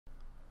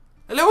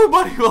Hello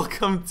everybody,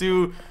 welcome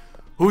to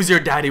Who's Your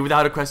Daddy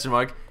without a question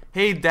mark.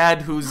 Hey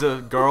dad who's a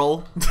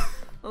girl.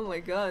 Oh my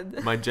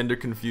god. My gender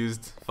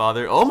confused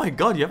father. Oh my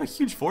god, you have a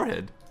huge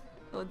forehead.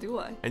 Oh, do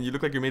I? And you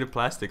look like you're made of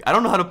plastic. I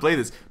don't know how to play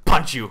this.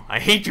 Punch you!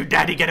 I hate you,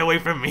 daddy, get away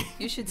from me!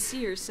 You should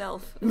see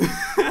yourself.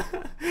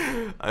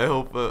 I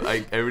hope,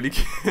 I really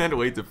can't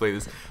wait to play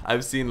this.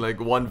 I've seen like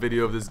one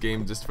video of this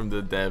game just from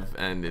the dev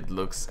and it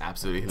looks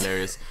absolutely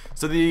hilarious.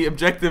 So the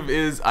objective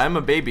is, I'm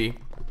a baby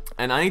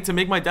and I need to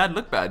make my dad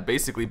look bad,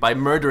 basically, by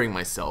murdering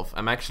myself.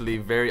 I'm actually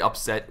very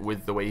upset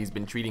with the way he's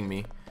been treating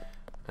me.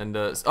 And,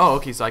 oh,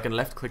 okay, so I can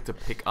left click to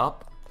pick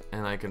up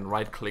and I can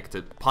right click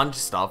to punch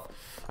stuff.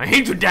 I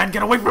hate you, Dad!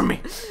 Get away from me!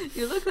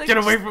 You look like Get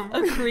away from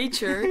a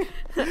creature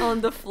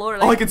on the floor.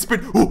 Like, oh, I can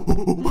sprint!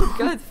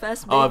 God,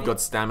 fast baby. Oh, I've got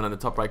stamina in the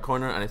top right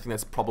corner, and I think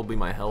that's probably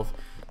my health.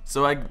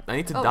 So I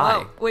need to die.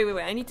 Wow. Wait,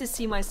 I need to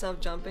see myself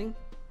jumping.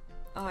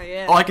 Oh,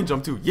 yeah. Oh, I can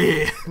jump too.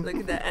 Yeah! Look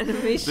at that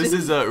animation. This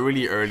is a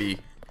really early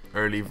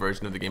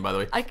version of the game, by the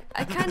way. I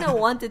kind of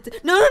wanted to...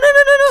 No!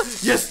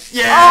 Yes!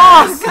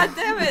 Yes! Oh, god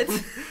damn it!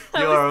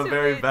 You are a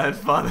very bad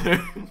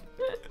father.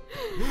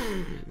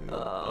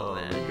 Oh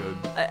man.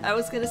 My god. I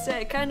was gonna say,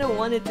 I kind of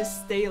wanted to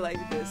stay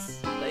like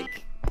this.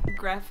 Like,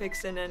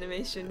 graphics and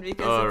animation,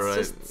 because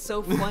it's just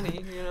so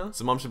funny, you know?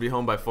 So mom should be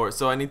home by 4.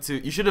 So I need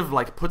to... You should have,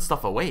 like, put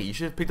stuff away. You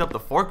should have picked up the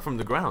fork from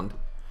the ground.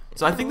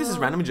 So I think this is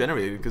randomly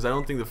generated, because I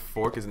don't think the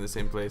fork is in the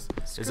same place.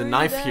 There's a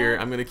knife here.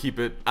 I'm gonna keep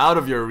it out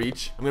of your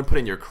reach. I'm gonna put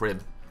it in your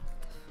crib.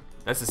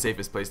 That's the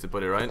safest place to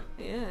put it, right?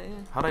 Yeah.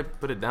 How'd I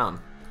put it down?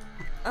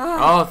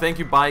 Oh, thank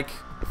you, bike.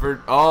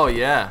 Oh,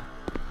 yeah.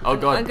 Oh,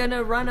 God. I'm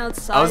gonna run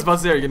outside. I was about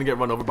to say, are you gonna get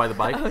run over by the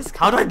bike?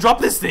 How do I drop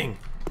this thing?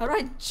 How do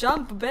I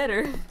jump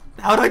better?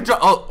 How do I drop?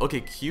 Oh,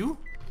 okay, Q?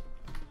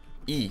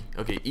 E.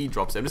 Okay, E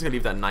drops it. I'm just gonna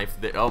leave that knife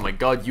there. Oh my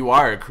god, you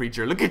are a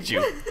creature. Look at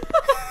you.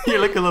 You're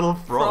like a little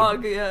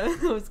frog. Yeah.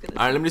 I was gonna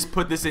Alright, let me just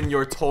put this in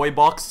your toy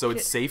box so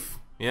it's safe.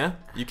 Yeah?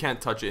 You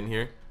can't touch it in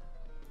here.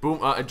 Boom.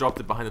 I dropped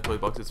it behind the toy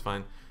box. It's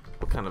fine.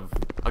 What kind of...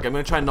 Okay, I'm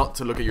gonna try not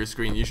to look at your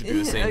screen. You should do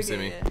the same, okay,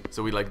 Simi. yeah.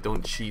 So we, like,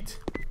 don't cheat.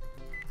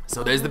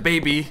 So there's the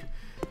baby.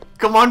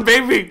 Come on,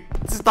 baby!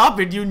 Stop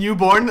it, you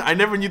newborn! I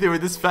never knew they were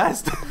this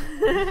fast.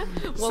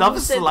 Stop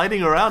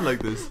sliding around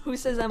like this. Who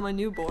says I'm a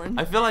newborn?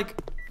 I feel like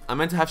I'm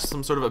meant to have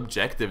some sort of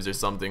objectives or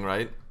something,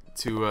 right?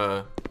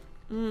 To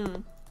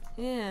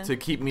yeah. To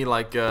keep me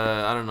like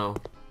I don't know,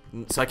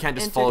 so I can't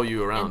just follow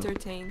you around.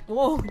 Entertain.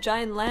 Whoa,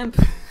 giant lamp.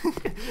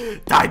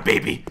 Die,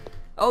 baby!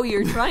 Oh,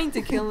 you're trying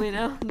to kill me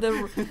now.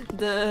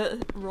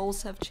 The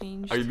roles have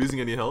changed. Are you losing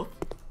any health?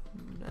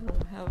 I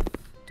don't have.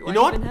 You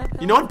know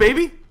what? You know what,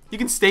 baby? You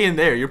can stay in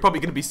there. You're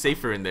probably gonna be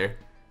safer in there.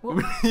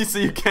 So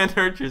you can't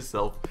hurt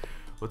yourself.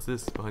 What's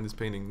this behind this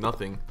painting?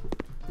 Nothing.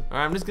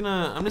 Alright, I'm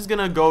just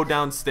gonna go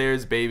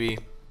downstairs, baby.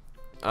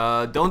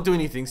 Don't do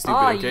anything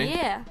stupid, okay? Oh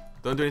yeah.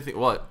 Don't do anything.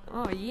 What?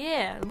 Oh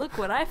yeah. Look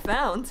what I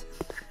found.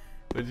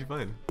 What'd you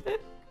find?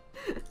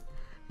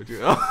 What'd you?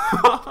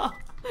 Oh.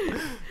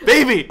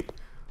 Baby!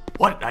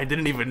 What? I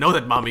didn't even know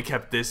that mommy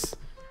kept this.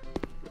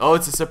 Oh,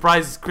 it's a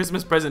surprise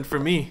Christmas present for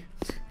me.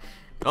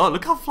 Oh,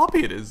 look how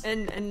floppy it is.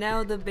 And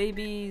now the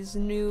baby's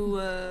new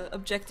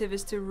objective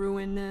is to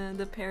ruin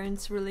the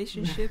parents'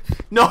 relationship.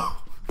 No!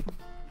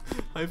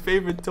 My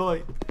favorite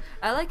toy.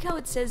 I like how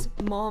it says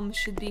mom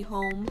should be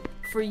home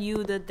for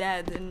you, the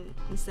dad, and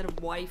instead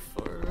of wife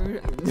or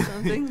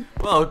something.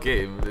 Well,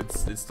 okay,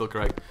 it's still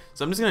correct.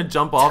 So I'm just gonna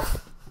jump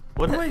off.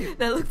 What am I?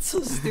 That looked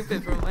so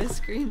stupid from my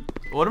screen.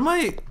 What am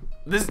I?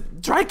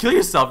 Try kill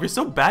yourself. You're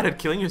so bad at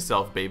killing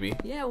yourself, baby.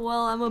 Yeah,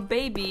 well, I'm a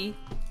baby,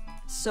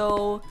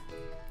 so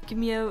give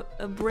me a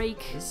break,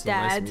 This is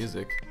Dad. Nice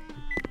music.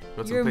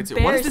 You're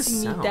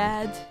embarrassing me,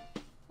 Dad.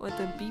 What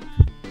the beep?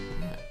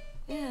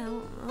 Yeah,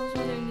 I was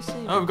wondering the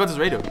same. Oh, we've got this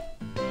radio.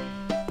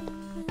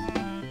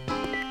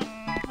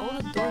 All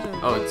the doors are.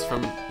 Oh, it's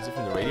from. Is it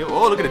from the radio?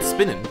 Oh, look at it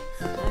spinning.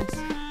 Nice.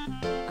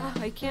 Ah,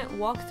 I can't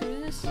walk through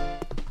this.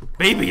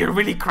 Baby, you're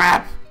really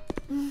crap.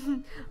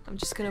 I'm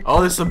just gonna. Oh,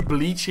 there's some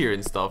bleach here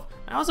and stuff.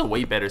 I was a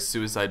way better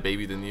suicide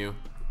baby than you.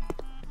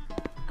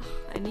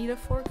 I need a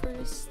fork for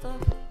this stuff.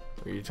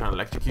 Are you trying to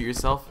electrocute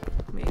yourself?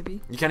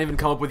 Maybe. You can't even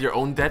come up with your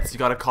own deaths. You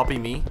gotta copy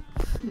me.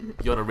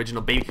 You're an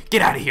original baby.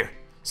 Get out of here,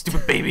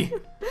 stupid baby.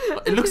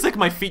 It looks like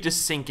my feet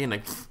just sink in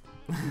like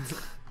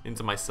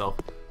into myself.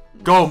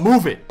 Go,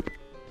 move it.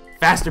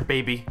 Faster,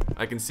 baby.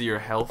 I can see your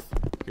health,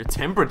 your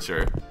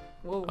temperature.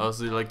 Whoa. Oh,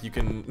 so like you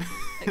can...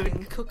 I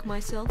can cook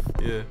myself.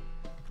 Yeah.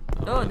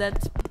 Oh,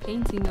 that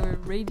painting or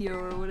radio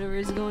or whatever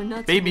is going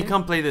nuts. Baby,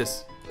 come play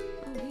this.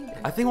 Oh, hey,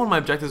 I think one of my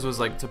objectives was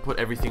like to put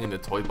everything in the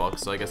toy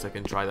box, so I guess I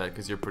can try that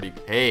because you're pretty...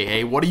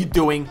 Hey, what are you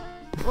doing?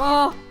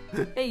 Whoa.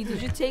 Hey,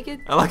 did you take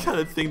it? I like how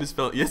that thing just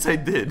fell. Yes, I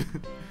did.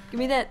 Give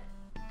me that.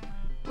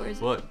 Where is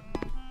it? What?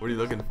 What are you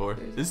looking for?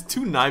 There's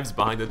 2 knives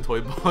behind the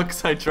toy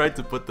box. I tried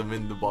to put them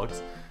in the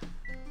box.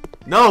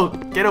 No!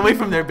 Get away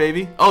from there,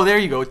 baby. Oh, there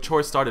you go.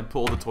 Chore started.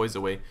 Pull the toys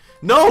away.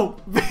 No!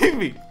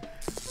 Baby!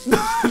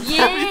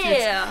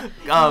 Yeah!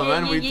 Oh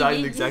man, we died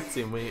in the exact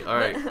same way.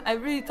 Alright. I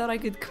really thought I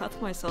could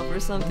cut myself or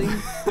something.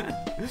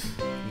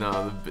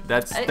 No,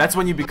 that's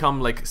when you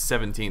become like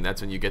 17.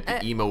 That's when you get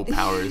the emo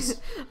powers.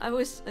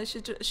 I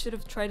should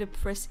have tried to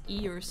press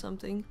E or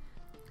something.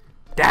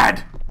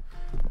 Dad!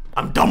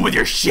 I'm done with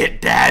your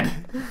shit, Dad!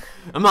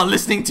 I'm not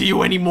listening to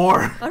you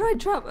anymore! How do I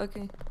drop?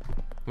 Okay.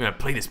 I'm gonna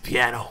play this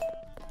piano.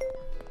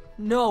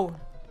 No.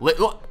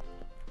 What?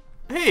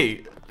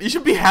 Hey, you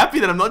should be happy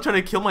that I'm not trying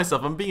to kill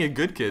myself. I'm being a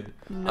good kid.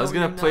 No, I was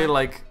gonna play not.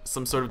 like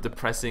some sort of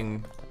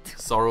depressing,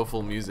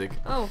 sorrowful music.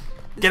 Oh.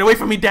 Get away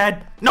from me,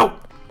 Dad! No!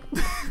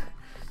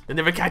 You'll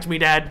never catch me,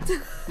 Dad.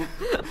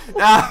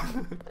 Ah!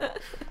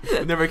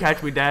 You'll never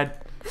catch me,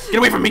 Dad. Get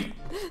away from me!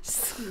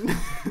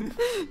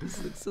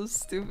 This looks so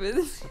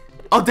stupid.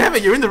 Oh damn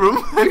it! You're in the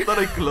room. I thought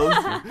I closed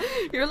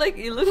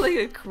you. You look like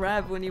a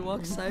crab when you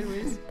walk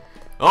sideways.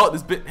 Oh,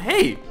 this bit.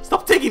 Hey,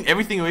 stop taking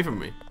everything away from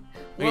me.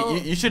 Well,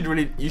 you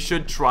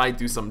should try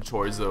do some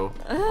chores though,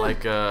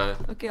 like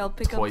okay, I'll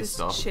pick up this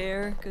stuff.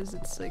 chair because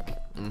it's like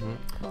on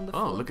the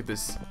floor. Oh, look at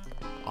this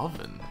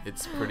oven.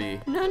 It's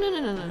pretty.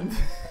 No.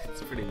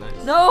 It's pretty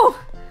nice. No!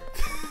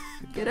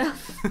 Get out.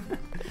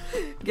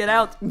 Get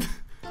out.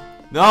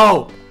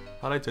 No!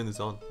 How do I turn this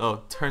on?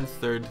 Oh, turn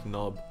third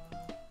knob.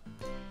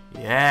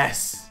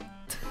 Yes!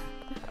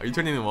 Are you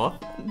turning them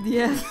off?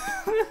 Yeah.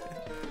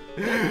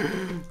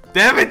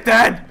 Damn it,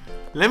 Dad!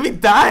 Let me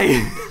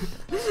die!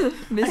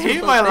 I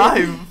hate my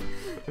life!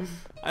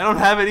 I don't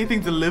have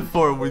anything to live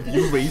for with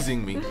you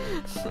raising me.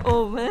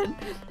 Oh man.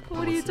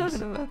 What are you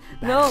talking about?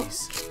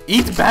 Batteries. No!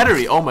 Eat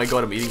battery! Oh my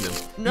god, I'm eating them.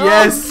 No!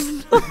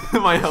 Yes!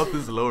 My health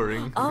is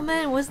lowering. Oh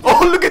man, what's that?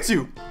 Oh, look at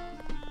you!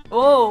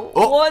 Oh,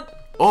 what?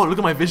 Oh, look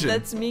at my vision.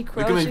 That's me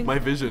crouching. Look at my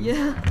vision.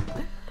 Yeah.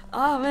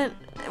 Oh man,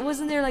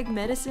 wasn't there like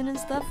medicine and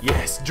stuff?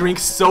 Yes, drink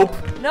soap.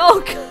 No.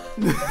 Get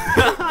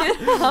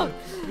out.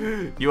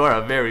 You are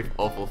a very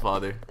awful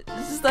father.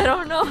 Just, I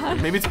don't know how.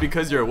 Maybe it's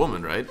because you're a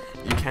woman, right?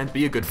 You can't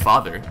be a good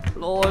father.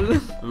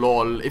 Lol.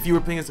 Lol. If you were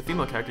playing as a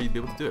female character, you'd be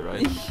able to do it,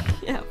 right?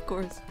 Yeah, of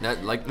course.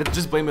 Let's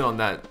just blame it on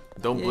that.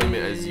 Don't blame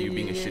it as you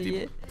being a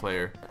shitty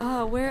player.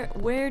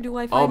 Where do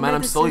I find Oh man, medicine?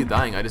 I'm slowly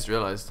dying. I just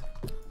realized.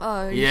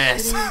 Oh,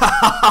 yes.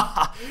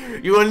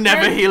 You will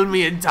never heal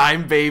me in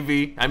time,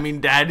 baby. I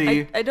mean,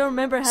 daddy. I don't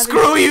remember having.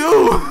 Screw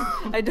you!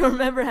 I don't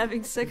remember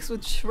having sex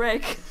with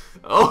Shrek.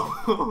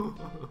 Oh.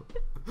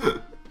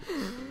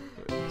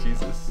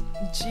 Jesus.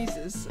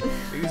 Jesus. Look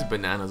at these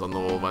bananas on the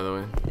wall, by the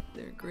way.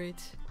 They're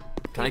great.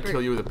 Can I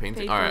kill you with a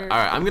painting? Alright,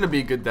 I'm gonna be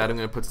a good dad. I'm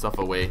gonna put stuff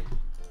away.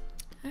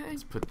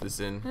 Let's put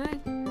this in.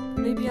 Alright.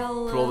 Maybe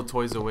I'll. Put all the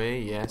toys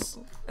away, yes.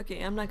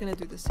 Okay, I'm not gonna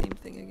do the same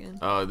thing again.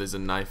 Oh, there's a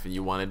knife and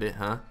you wanted it,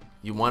 huh?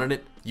 You wanted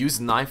it? Use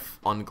knife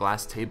on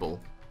glass table.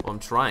 Well, I'm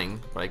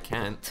trying, but I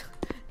can't.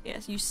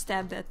 Yes, you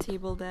stabbed that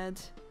table, Dad.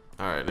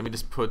 Alright, let me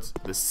just put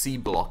the C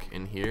block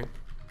in here.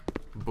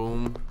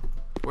 Boom.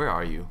 Where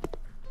are you?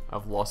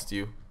 I've lost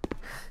you.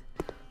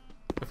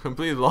 I've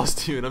completely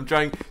lost you, and I'm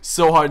trying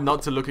so hard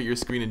not to look at your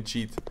screen and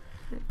cheat.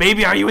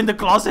 Baby, are you in the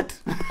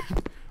closet?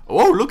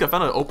 Oh, look, I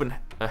found an open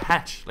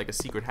hatch, like a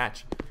secret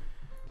hatch.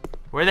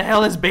 Where the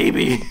hell is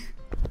baby?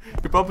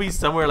 You're probably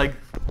somewhere like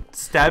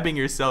stabbing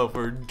yourself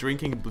or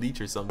drinking bleach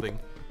or something.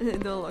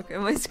 Don't look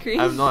at my screen.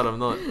 I'm not.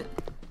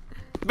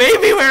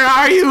 Baby, where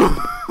are you?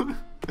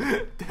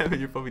 Damn it,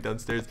 you're probably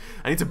downstairs.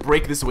 I need to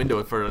break this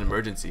window for an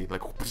emergency.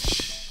 Like,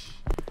 whoosh.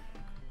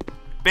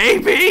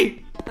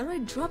 Baby! How do I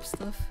drop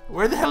stuff?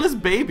 Where the hell is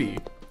baby?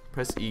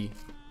 Press E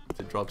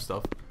to drop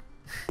stuff.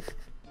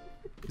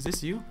 Is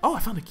this you? Oh, I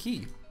found a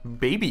key.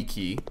 Baby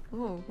key.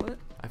 Oh, what?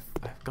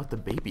 I've got the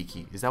baby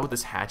key. Is that what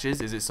this hatch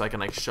is? Is it so I can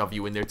like shove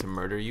you in there to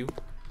murder you?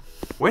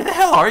 Where the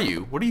hell are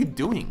you? What are you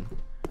doing?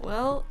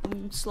 Well,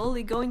 I'm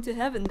slowly going to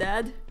heaven,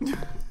 Dad.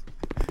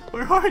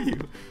 Where are you?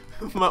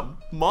 My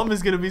mom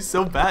is gonna be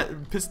so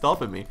pissed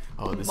off at me.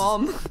 Oh, this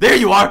Mom. There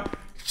you are!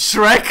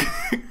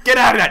 Shrek! Get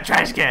out of that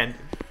trash can!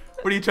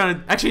 What are you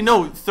trying to... Actually,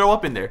 no, throw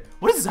up in there.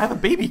 What is this? I have a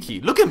baby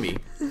key. Look at me.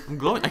 I'm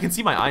glowing. I can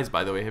see my eyes,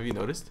 by the way. Have you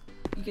noticed?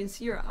 You can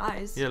see your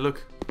eyes. Yeah,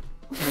 look.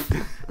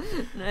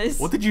 Nice.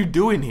 What did you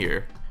do in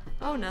here?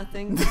 Oh,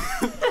 nothing.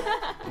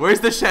 Where's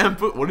the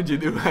shampoo? What did you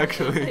do,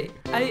 actually?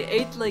 I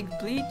ate like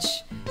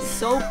bleach,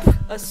 soap,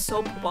 a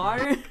soap bar.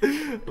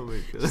 Oh my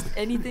god. Just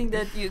anything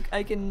that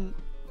I can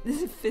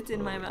fit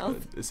in my mouth.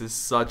 God. This is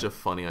such a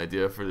funny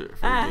idea for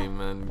a game,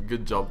 man.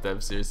 Good job,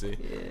 Dev, seriously.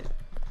 Yeah.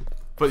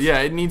 But yeah,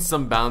 it needs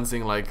some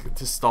bouncing, like,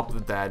 to stop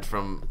the dad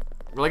from...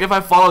 Like, if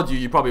I followed you,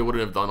 you probably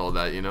wouldn't have done all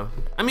that, you know?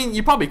 I mean,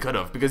 you probably could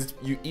have, because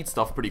you eat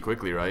stuff pretty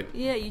quickly, right?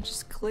 Yeah, you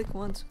just click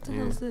once. What the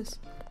hell is this?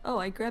 Oh,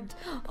 I grabbed...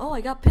 Oh,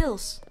 I got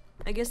pills.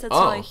 I guess that's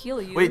how I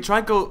heal you. Wait,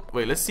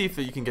 Wait, let's see if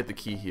you can get the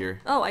key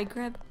here. Oh, I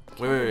grabbed...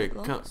 Wait,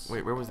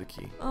 where was the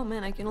key? Oh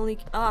man, I can only...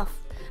 I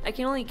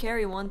can only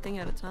carry one thing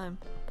at a time.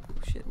 Oh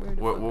shit, where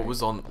the What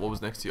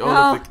was next to you?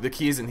 Oh, look, the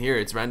key is in here.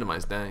 It's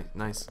randomized.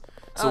 Nice.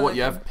 So what,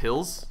 you have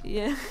pills?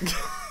 Yeah.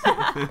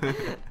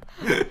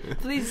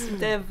 Please,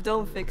 Dev,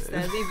 don't fix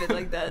that. Leave it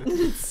like that.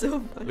 It's so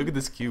funny. Look at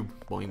this cube.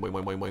 Boing, boing,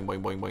 boing, boing, boing,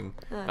 boing, boing, boing.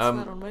 It's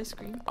not on my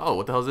screen. Oh,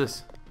 what the hell is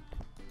this?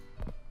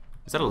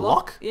 Is that a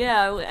lock?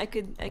 Yeah,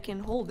 I can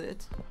hold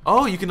it.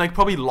 Oh, you can like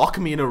probably lock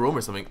me in a room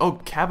or something. Oh,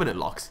 cabinet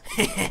locks.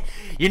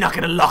 You're not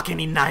gonna lock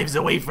any knives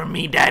away from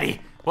me, Daddy.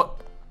 What?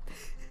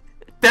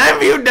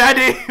 Damn you,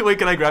 Daddy! Wait,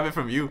 can I grab it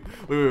from you?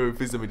 Wait,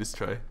 please let me just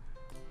try.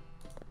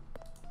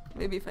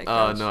 Maybe if I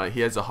Oh, no, he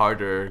has a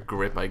harder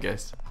grip, I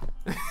guess.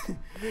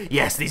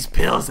 Yes, these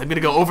pills, I'm gonna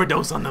go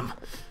overdose on them.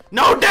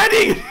 No,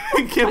 Daddy!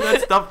 Give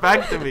that stuff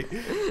back to me.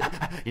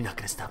 You're not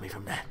gonna stop me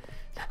from that.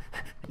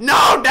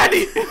 No,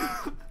 Daddy!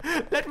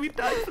 Let me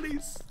die,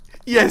 please.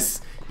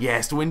 Yes,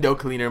 yes, window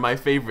cleaner, my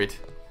favorite.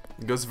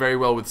 It goes very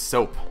well with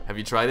soap. Have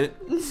you tried it?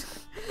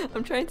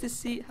 I'm trying to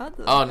see how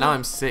the... Oh, now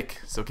I'm sick.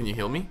 So can you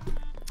heal me?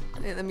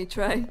 Okay, let me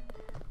try.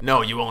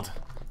 No, you won't.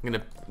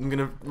 I'm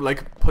gonna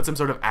like put some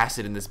sort of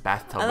acid in this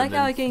bathtub I like and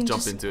how then I can jump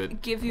just into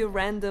it. give you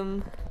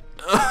random...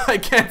 I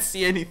can't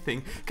see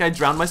anything. Can I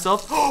drown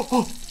myself?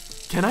 Oh,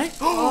 can I?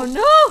 Oh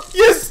no!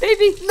 Yes!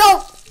 Baby!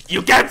 No!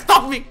 You can't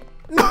stop me!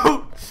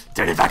 No!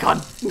 Turn it back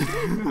on!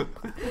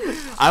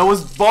 I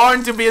was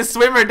born to be a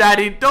swimmer,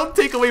 Daddy! Don't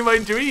take away my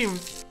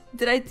dreams!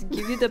 Did I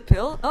give you the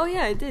pill? Oh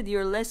yeah, I did.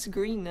 You're less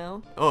green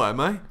now. Oh, am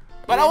I?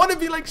 But Yeah. I want to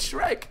be like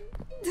Shrek!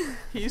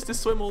 He used to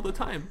swim all the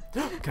time.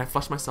 Can I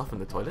flush myself in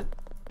the toilet?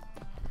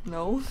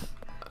 No.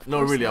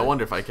 No, really, I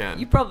wonder if I can.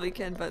 You probably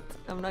can, but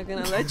I'm not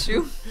gonna let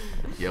you.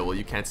 Yeah, well,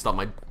 you can't stop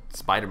my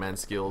Spider-Man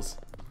skills.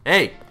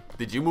 Hey!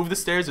 Did you move the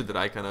stairs or did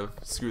I kind of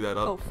screw that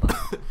up? Oh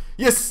fuck.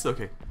 Yes!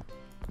 Okay.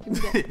 Give me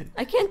that.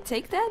 I can't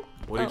take that?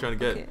 What are you trying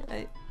to get?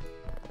 Okay,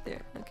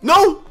 there. Okay.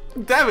 No!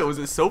 Damn it, was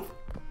it soap?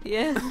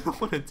 Yeah. I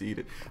wanted to eat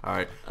it.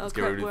 Alright, let's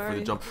get crap, ready where for are the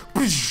you? jump.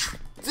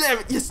 Damn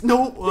it, yes,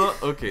 no!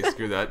 Okay,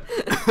 screw that.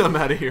 I'm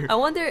out of here. I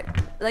wonder,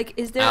 like,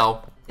 is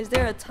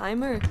there a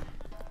timer?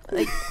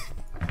 Like,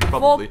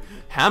 Probably.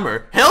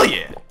 Hammer? Hell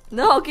yeah!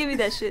 no, give me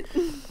that shit.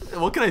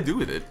 What can I do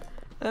with it?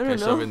 I Can I don't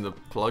shove it know. in the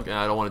plug?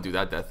 I don't want to do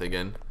that death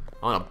again.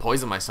 I want to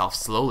poison myself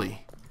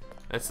slowly.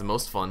 That's the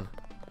most fun.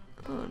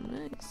 Oh,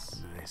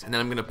 nice. Nice. And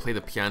then I'm gonna play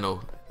the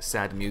piano,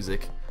 sad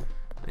music,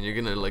 and you're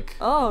gonna like.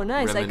 Oh,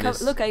 nice.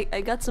 Reminisce. Look, I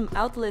got some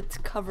outlet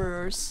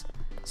coverers,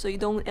 so you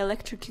don't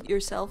electrocute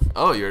yourself.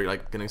 Oh, you're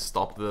like gonna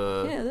stop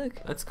the. Yeah,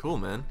 look. That's cool,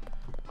 man.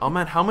 Oh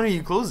man, how many are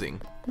you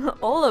closing?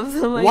 All of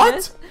them, I What?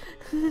 guess.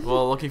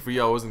 Well, lucky for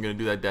you, I wasn't gonna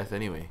do that death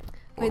anyway.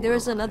 Or Wait, there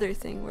was will I? another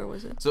thing. Where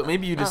was it? So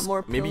maybe you just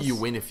more maybe you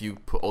pills. win if you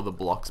put all the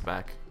blocks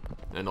back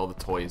and all the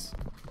toys.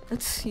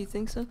 You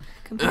think so?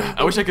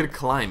 I wish I could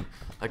climb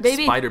like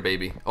Baby. Spider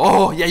Baby.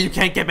 Oh yeah, you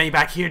can't get me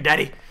back here,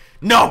 Daddy.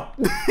 No.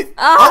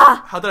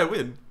 Ah! How did I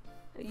win?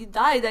 You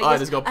died, I Oh, I guess.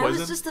 just got I was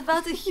poisoned? just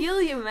about to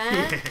heal you,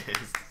 man.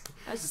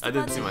 Yes. I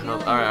didn't see my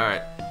health. All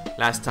right.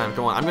 Last time,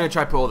 come on. I'm gonna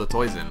try to put all the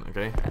toys in.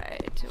 Okay.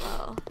 Alright,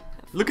 well.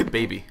 Look at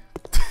baby.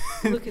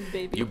 Look at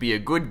baby. You be a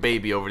good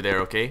baby over there,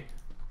 okay?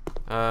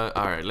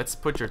 Alright, let's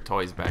put your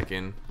toys back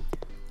in.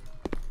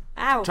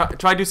 Ow.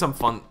 Try do some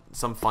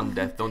fun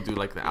death. Don't do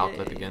like the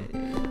outlet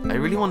again. I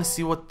really want to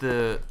see what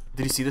the.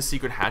 Did you see the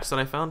secret hatch that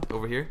I found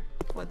over here?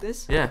 What,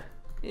 this? Yeah.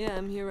 Yeah,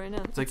 I'm here right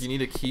now. It's like you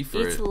need a key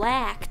for It's it.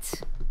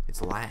 lacked.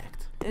 It's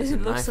lagged. It There's a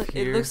looks knife like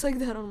here. it looks like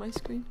that on my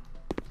screen.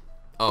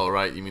 Oh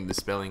right, you mean the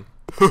spelling.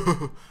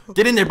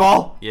 Get in there,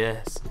 ball.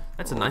 Yes.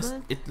 That's a Oh, nice.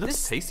 man. It looks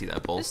This- tasty.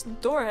 That ball. This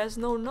door has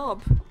no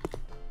knob.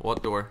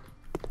 What door?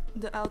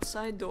 The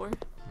outside door.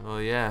 Oh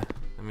yeah.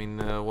 I mean,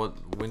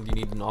 when do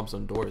you need knobs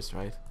on doors,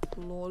 right?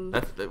 Lol.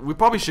 We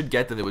probably should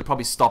get them. It would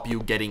probably stop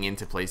you getting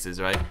into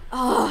places, right?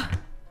 Ah,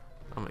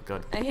 Oh my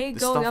god. I hate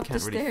This going stuff up the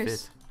can't really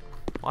stairs.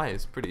 fit. Why?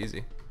 It's pretty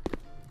easy.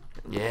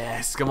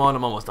 Yes, come on,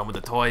 I'm almost done with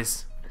the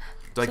toys.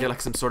 Do I get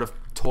like some sort of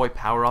toy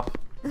power up?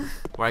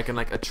 Where I can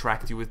like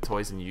attract you with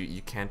toys and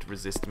you can't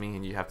resist me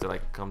and you have to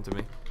like come to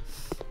me?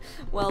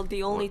 Well,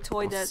 the only What-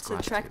 toy what's that's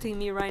scratched attracting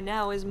me right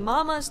now is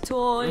Mama's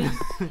toy.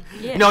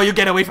 Yeah. No, you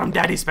get away from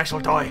Daddy's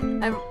special toy!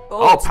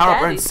 Oh, it's power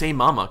up Daddy. and say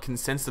mama can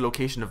sense the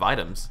location of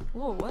items.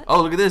 Whoa, what?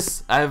 Oh, look at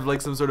this. I have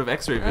like some sort of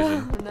x-ray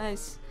vision. Oh,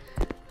 nice.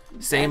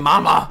 Say Dad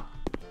mama!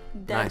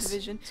 vision. Dad Nice.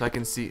 vision. So I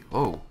can see.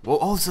 Oh, whoa,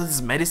 oh, so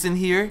there's medicine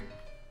here?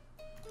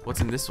 What's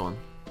in this one?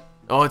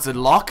 Oh, it's a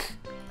lock?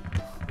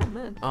 Oh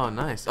man. Oh,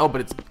 nice. Oh,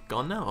 but it's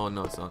gone now? Oh,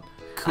 no, it's not.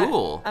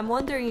 Cool. I'm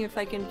wondering if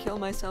I can kill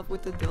myself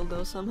with the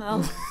dildo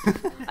somehow.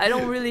 I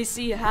don't really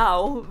see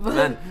how, but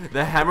Man,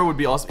 the hammer would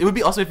be awesome. It would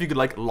be awesome if you could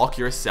like lock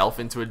yourself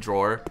into a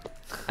drawer,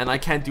 and I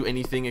can't do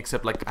anything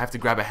except like I have to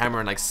grab a hammer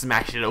and like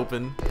smash it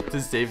open to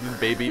save the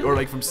baby, or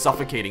like from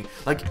suffocating.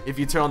 Like if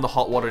you turn on the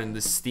hot water and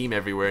there's steam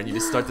everywhere and you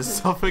just start to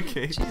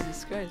suffocate.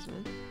 Jesus Christ,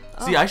 man.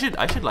 See, Oh,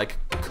 I should like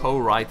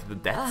co-write the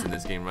deaths in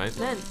this game, right?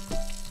 man,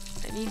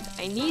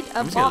 I need a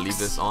I'm just box. gonna leave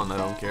this on. I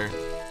don't care.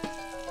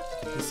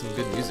 There's some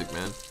good music,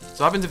 man.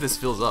 So what happens if this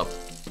fills up?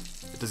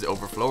 Does it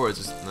overflow or is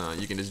just no?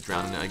 You can just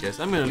drown in it, I guess.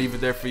 I'm gonna leave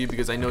it there for you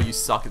because I know you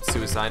suck at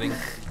suiciding.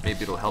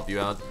 Maybe it'll help you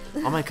out.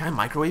 Oh my, can I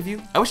microwave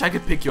you? I wish I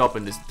could pick you up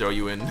and just throw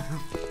you in.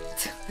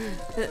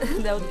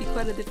 That would be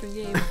quite a different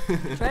game.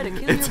 Try to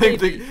kill It's your like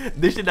baby.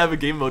 they should have a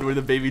game mode where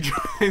the baby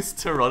tries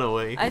to run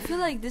away. I feel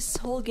like this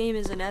whole game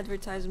is an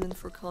advertisement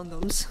for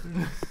condoms.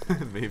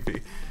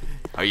 Maybe.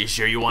 Are you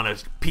sure you want a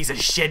piece of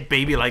shit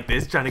baby like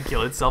this trying to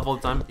kill itself all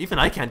the time? Even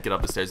I can't get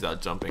up the stairs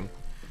without jumping.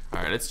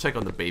 Alright, let's check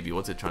on the baby.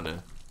 What's it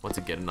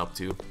getting up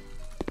to?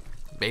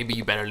 Baby,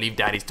 you better leave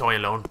daddy's toy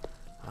alone.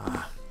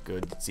 Ah,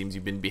 good. It seems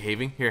you've been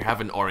behaving. Here,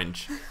 have an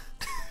orange.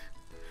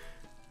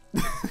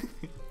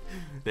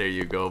 There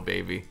you go,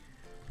 baby.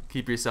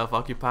 Keep yourself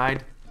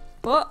occupied.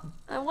 Oh,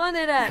 I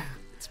wanted that.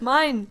 It's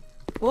mine.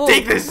 Whoa.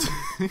 Take this!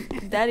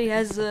 Daddy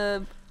has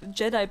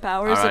Jedi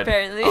powers,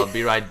 apparently. I'll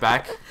be right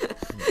back,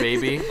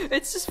 baby.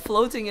 It's just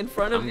floating in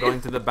front of you. I'm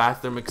going to the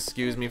bathroom.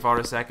 Excuse me for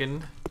a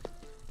second.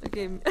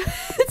 Okay,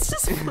 it's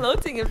just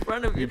floating in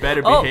front of you. You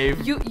better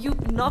behave. You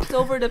knocked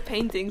over the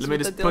paintings. Let me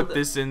with just the put dildo.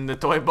 this in the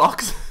toy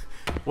box.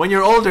 When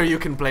you're older, you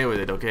can play with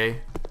it,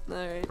 okay?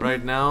 Alright.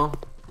 Right now,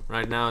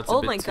 it's a bit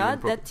Oh my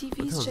god, that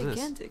TV is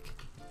gigantic.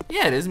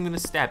 Yeah, it is. I'm gonna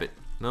stab it.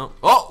 No.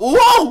 Oh,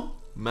 whoa!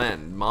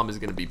 Man, mom is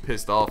gonna be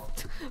pissed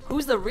off.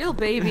 Who's the real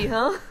baby,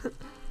 huh?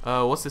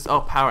 What's this?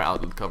 Oh, power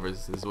outlet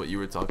covers. This is what you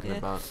were talking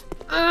about.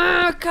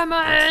 Come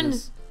on!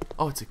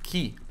 Oh, it's a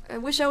key. I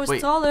wish I was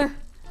taller.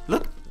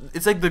 Look,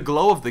 it's like the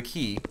glow of the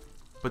key,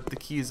 but the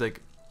key is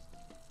like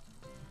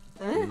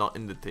not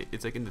in the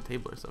it's like in the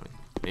table or something.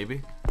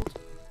 Maybe.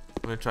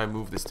 I'm gonna try and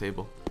move this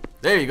table.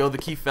 There you go. The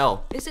key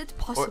fell. Is it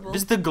possible? Or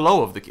just the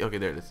glow of the key. Okay,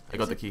 there it is. I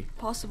got the key.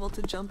 Possible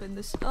to jump in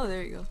this? Oh,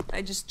 there you go.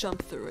 I just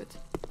jumped through it.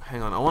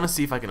 Hang on. I want to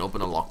see if I can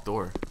open a locked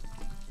door.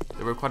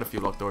 There were quite a few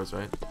locked doors,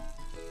 right?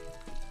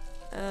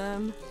 Yeah,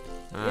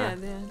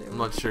 I'm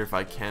not sure if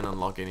I can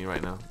unlock any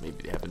right now.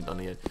 Maybe they haven't done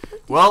it yet.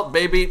 Well,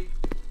 baby,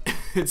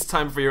 it's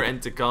time for your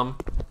end to come.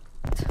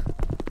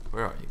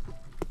 Where are you?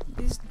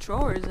 These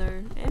drawers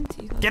are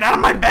empty. Huh? Get out of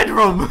my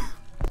bedroom!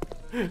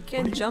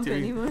 Can't jump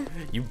anymore.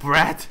 You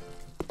brat!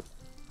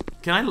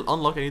 Can I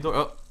unlock any door?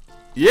 Oh,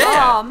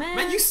 yeah! Oh, man.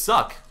 Man, you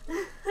suck.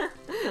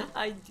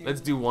 I do.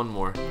 Let's do one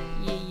more.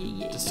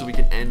 Yeah. Just so we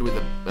can end with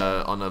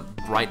on a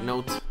bright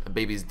note, a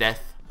baby's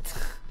death.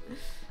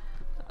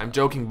 I'm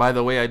joking, by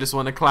the way. I just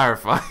want to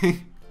clarify.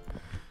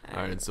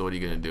 All right. So what are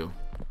you gonna do?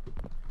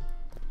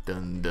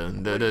 Dun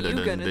dun dun dun dun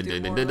dun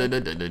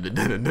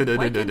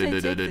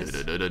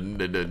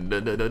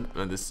dun.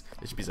 And this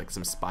should be like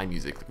some spy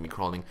music, like me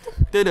crawling.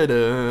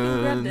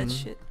 Grab that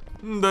shit.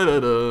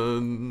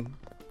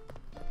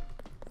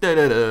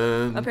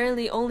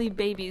 Apparently, only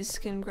babies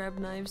can grab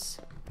knives.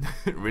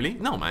 Really?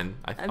 No, man.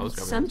 I was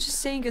grabbing. I'm just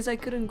saying because I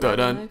couldn't grab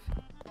a knife.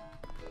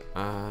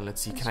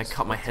 Let's see. Can I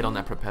cut my head on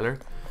that propeller?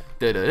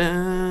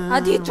 How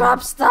do you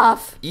drop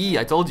stuff? E,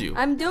 I told you.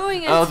 I'm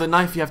doing it. Oh, the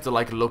knife you have to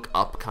like look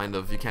up, kind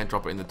of. You can't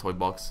drop it in the toy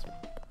box.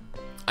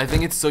 I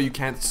think it's so you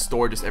can't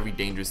store just every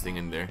dangerous thing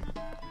in there.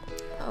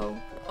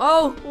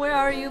 Oh, where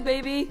are you,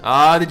 baby?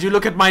 Did you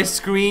look at my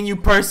screen, you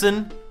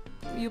person?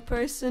 You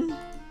person?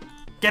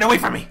 Get away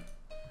from me!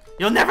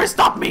 You'll never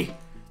stop me!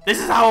 This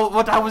is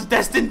what I was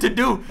destined to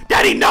do!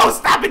 Daddy, no!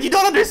 Stop it! You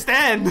don't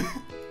understand!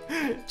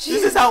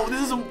 This is what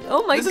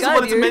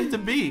it's meant to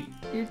be!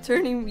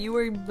 You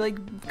were like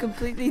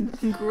completely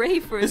gray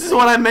for a This is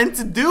what I meant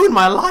to do in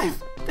my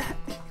life! Daddy,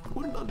 you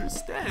wouldn't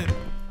understand.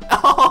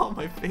 Oh,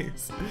 my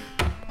face.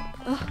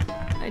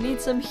 I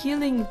need some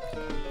healing.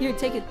 Here,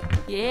 take it.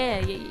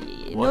 Yeah.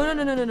 What?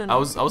 No. I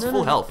was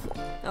full health.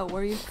 Oh,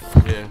 were you?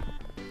 Yeah.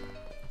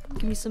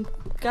 Give me some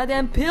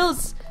goddamn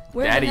pills.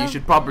 Where Daddy, you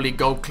should probably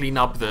go clean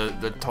up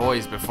the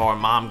toys before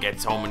Mom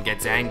gets home and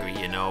gets angry,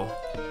 you know.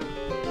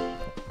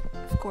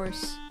 Of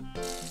course.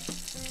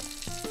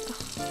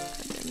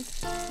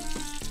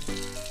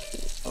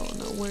 Oh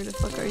no, where the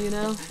fuck are you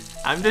now?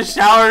 I'm just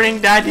showering,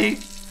 Daddy.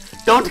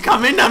 Don't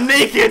come in, I'm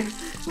naked.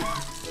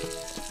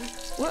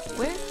 What?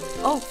 Where?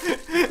 Oh.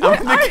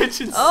 I'm in the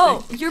kitchen sink.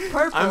 Oh, you're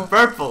purple. I'm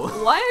purple.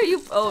 Why are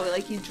you? Oh,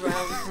 like you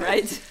drowned,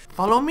 right?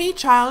 Follow me,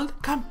 child.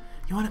 Come.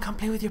 You wanna come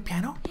play with your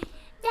piano?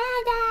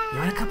 Dada. You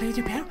wanna come play with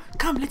your piano?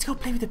 Come, let's go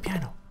play with the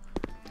piano.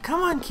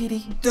 Come on,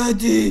 kitty.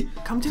 Daddy,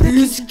 come to the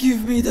please kitchen.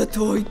 give me the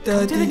toy,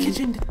 Daddy. Come to the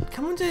kitchen.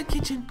 Come on to the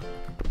kitchen.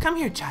 Come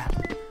here, child.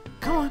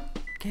 Come on.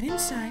 Get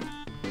inside.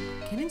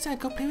 Get inside.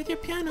 Go play with your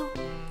piano.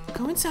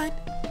 Go inside.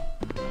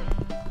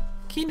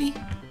 Kitty.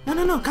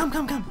 No. Come.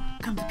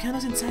 Come. The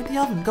piano's inside the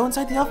oven. Go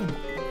inside the oven.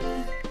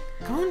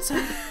 Go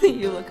inside.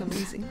 You look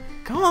amazing.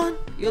 Come on.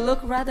 You look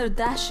rather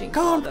dashing.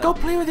 Go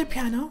play with your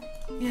piano.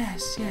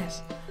 Yes.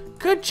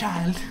 Good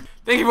child.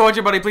 Thank you for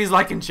watching, buddy. Please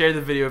like and share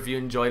the video if you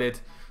enjoyed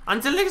it.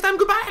 Until next time,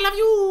 goodbye. I love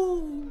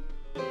you.